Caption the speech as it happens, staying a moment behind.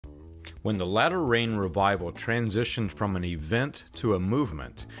When the Latter Rain revival transitioned from an event to a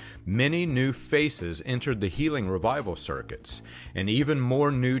movement, many new faces entered the healing revival circuits, and even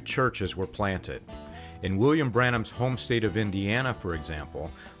more new churches were planted. In William Branham's home state of Indiana, for example,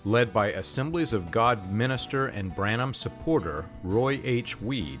 led by Assemblies of God minister and Branham supporter Roy H.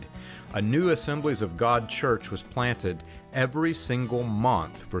 Weed, a new Assemblies of God church was planted every single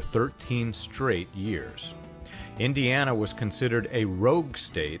month for 13 straight years. Indiana was considered a rogue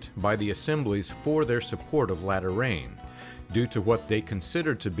state by the assemblies for their support of Latter Rain, due to what they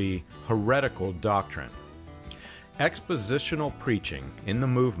considered to be heretical doctrine. Expositional preaching in the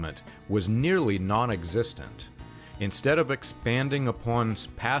movement was nearly non-existent. Instead of expanding upon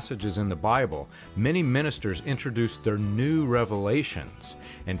passages in the Bible, many ministers introduced their new revelations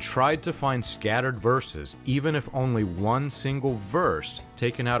and tried to find scattered verses, even if only one single verse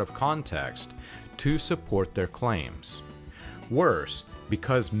taken out of context, to support their claims. Worse,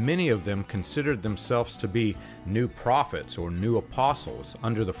 because many of them considered themselves to be new prophets or new apostles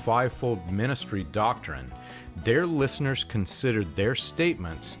under the fivefold ministry doctrine, their listeners considered their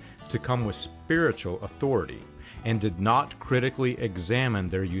statements to come with spiritual authority and did not critically examine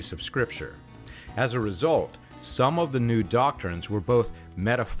their use of Scripture. As a result, some of the new doctrines were both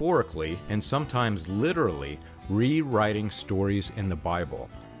metaphorically and sometimes literally rewriting stories in the Bible.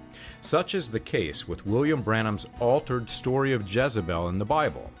 Such is the case with William Branham's altered story of Jezebel in the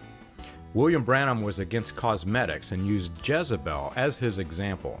Bible. William Branham was against cosmetics and used Jezebel as his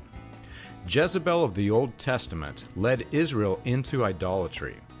example. Jezebel of the Old Testament led Israel into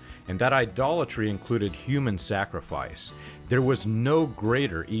idolatry, and that idolatry included human sacrifice. There was no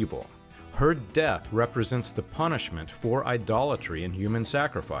greater evil. Her death represents the punishment for idolatry and human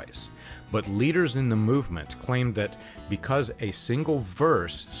sacrifice. But leaders in the movement claimed that because a single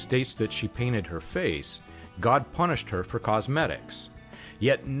verse states that she painted her face, God punished her for cosmetics.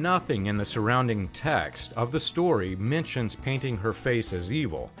 Yet nothing in the surrounding text of the story mentions painting her face as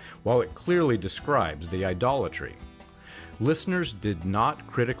evil, while it clearly describes the idolatry. Listeners did not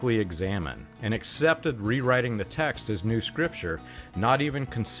critically examine and accepted rewriting the text as new scripture, not even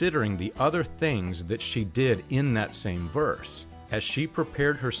considering the other things that she did in that same verse. As she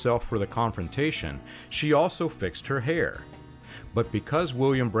prepared herself for the confrontation, she also fixed her hair. But because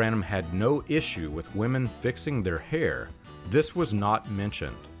William Branham had no issue with women fixing their hair, this was not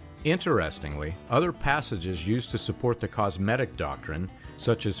mentioned. Interestingly, other passages used to support the cosmetic doctrine,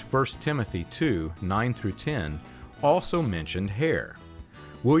 such as 1 Timothy 2, 9-10, also mentioned hair.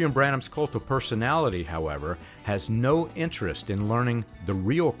 William Branham's cult of personality, however, has no interest in learning the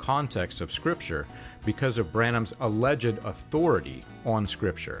real context of Scripture because of Branham's alleged authority on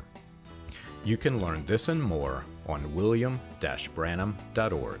Scripture. You can learn this and more on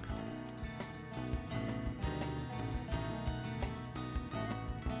william-branham.org.